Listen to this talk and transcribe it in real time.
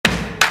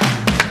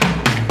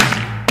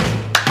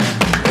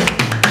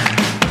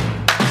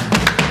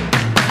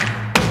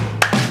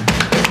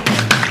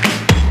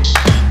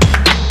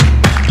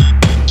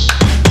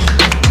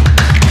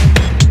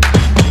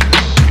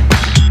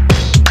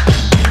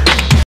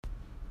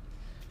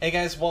Hey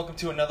guys, welcome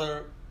to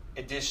another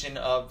edition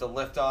of the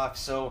Liftoff.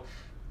 So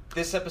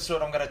this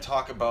episode I'm going to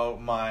talk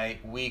about my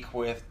week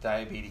with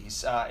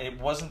diabetes. It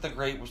wasn't the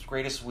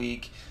greatest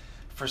week.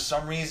 For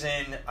some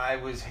reason I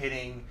was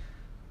hitting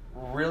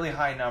really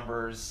high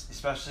numbers,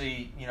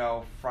 especially,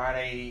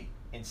 Friday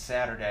and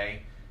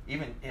Saturday,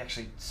 even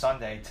actually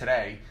Sunday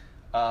today.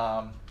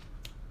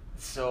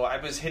 So I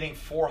was hitting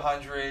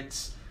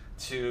 400s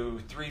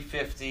to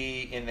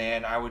 350, and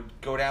then I would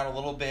go down a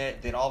little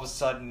bit, then all of a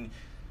sudden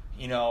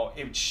it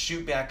would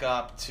shoot back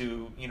up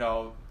to,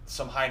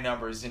 some high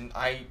numbers. And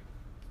I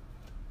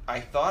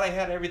thought I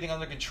had everything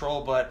under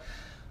control, but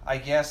I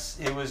guess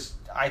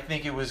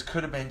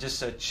could have been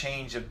just a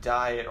change of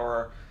diet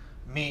or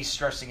me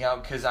stressing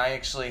out, because I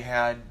actually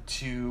had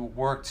to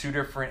work two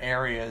different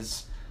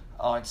areas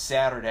on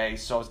Saturday.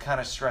 So I was kind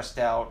of stressed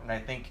out, and I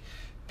think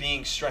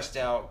being stressed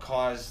out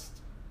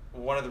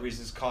one of the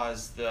reasons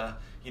caused the,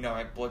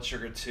 my blood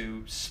sugar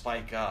to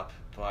spike up.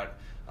 But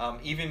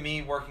even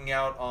me working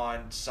out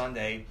on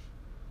Sunday,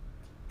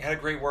 had a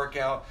great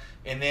workout,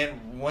 and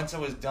then once I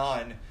was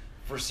done,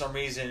 for some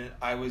reason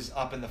I was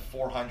up in the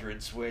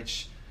 400s,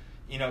 which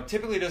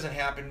typically doesn't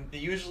happen.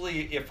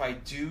 Usually if I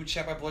do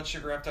check my blood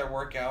sugar after I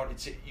work out,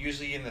 it's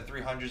usually in the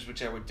 300s,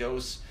 which I would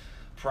dose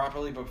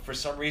properly, but for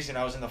some reason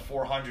I was in the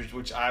 400s,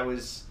 which I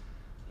was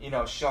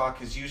shocked,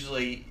 because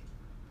usually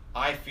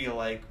I feel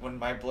like when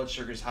my blood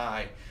sugar's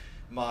high,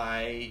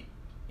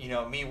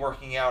 me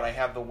working out, I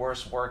have the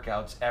worst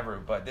workouts ever.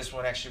 But this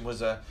one actually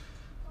was a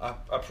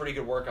pretty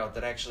good workout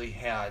that I actually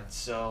had.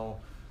 So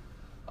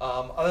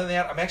other than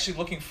that, I'm actually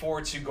looking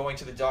forward to going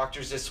to the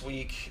doctors this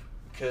week,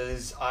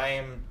 because I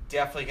am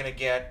definitely going to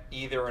get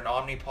either an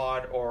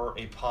Omnipod or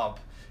a pump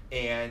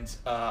and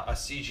a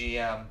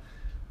CGM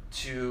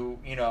to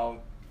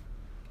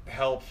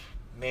help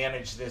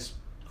manage this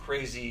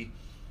crazy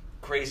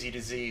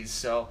disease.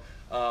 So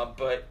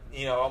but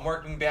I'm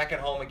working back at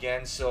home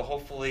again, so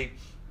hopefully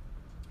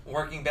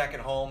working back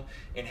at home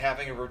and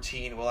having a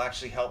routine will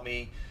actually help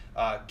me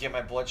get my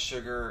blood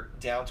sugar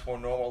down to a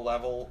normal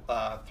level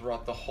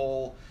throughout the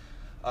whole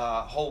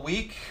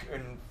week,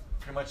 and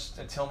pretty much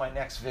until my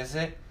next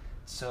visit.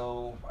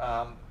 So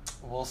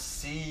we'll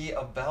see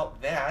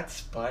about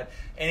that. But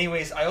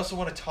anyways, I also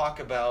want to talk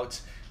about,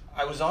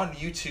 I was on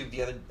YouTube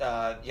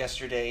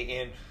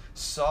yesterday and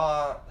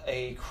saw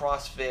a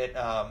CrossFit,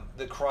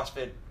 the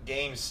CrossFit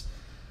Games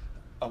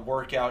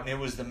workout, and it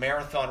was the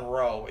marathon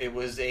row. It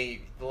was the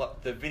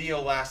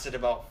video lasted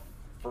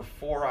for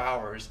 4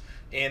 hours,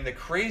 and the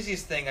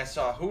craziest thing I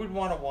saw, who would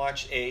want to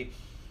watch a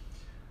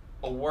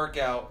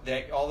workout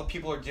that all the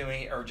people are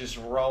doing are just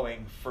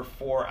rowing for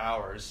 4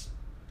 hours?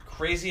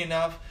 Crazy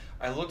enough,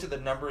 I looked at the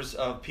numbers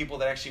of people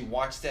that actually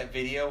watched that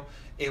video.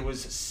 It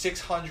was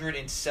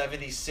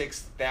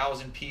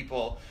 676,000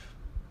 people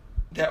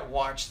that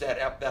watched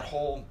the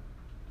whole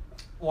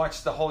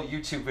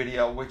YouTube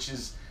video, which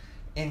is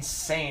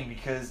insane,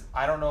 because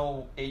I don't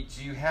know,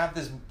 do you have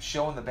this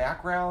show in the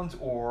background,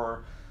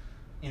 or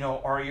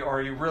are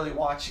you really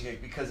watching it?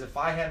 Because if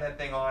I had that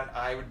thing on,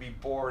 I would be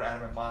bored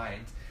out of my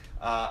mind.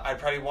 I'd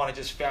probably want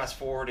to just fast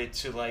forward it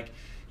to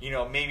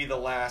maybe the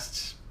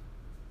last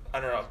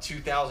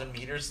 2,000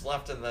 meters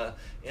left in the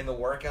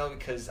workout,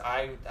 because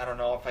I don't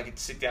know if I could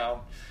sit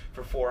down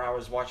for 4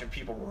 hours watching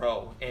people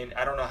row. And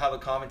I don't know how the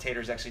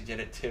commentators actually did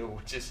it too,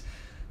 which is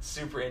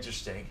super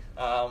interesting.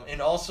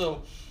 And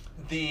also,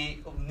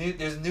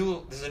 there's a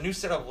new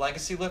set of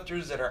legacy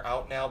lifters that are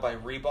out now by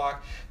Reebok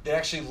that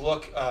actually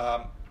look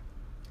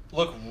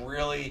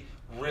really,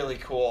 really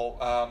cool.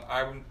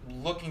 I'm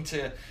looking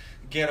to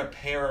get a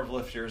pair of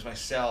lifters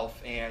myself,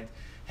 and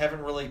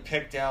haven't really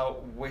picked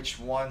out which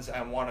ones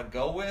I want to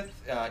go with,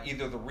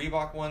 either the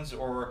Reebok ones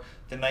or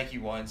the Nike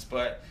ones.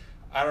 But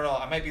I don't know,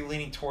 I might be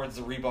leaning towards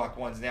the Reebok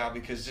ones now,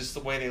 because just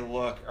the way they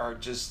look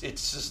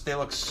they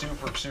look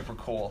super, super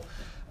cool.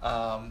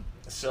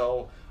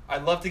 So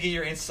I'd love to get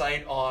your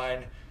insight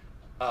on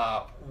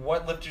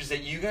what lifters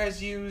that you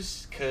guys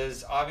use,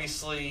 because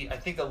obviously I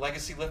think the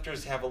legacy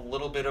lifters have a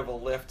little bit of a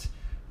lift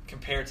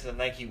compared to the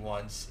Nike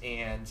ones.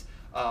 And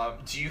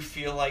do you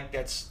feel like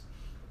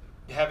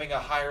having a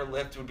higher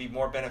lift would be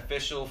more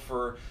beneficial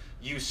for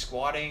you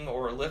squatting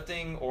or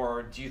lifting,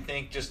 or do you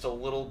think just a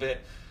little bit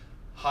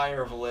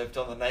higher of a lift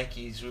on the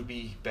Nikes would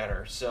be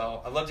better?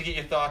 So I'd love to get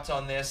your thoughts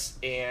on this,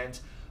 and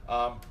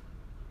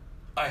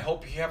I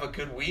hope you have a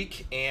good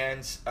week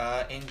and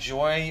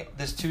enjoy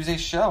this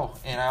Tuesday's show,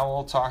 and I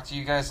will talk to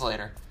you guys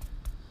later.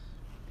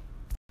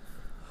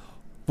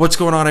 What's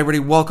going on, everybody?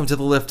 Welcome to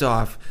the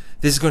Liftoff.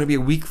 This is going to be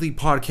a weekly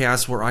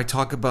podcast where I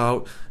talk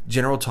about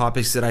general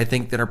topics that I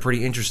think that are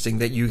pretty interesting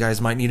that you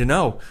guys might need to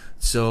know.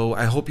 So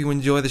I hope you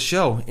enjoy the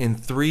show. In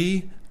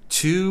 3,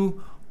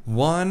 2,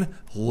 1,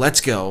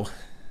 let's go.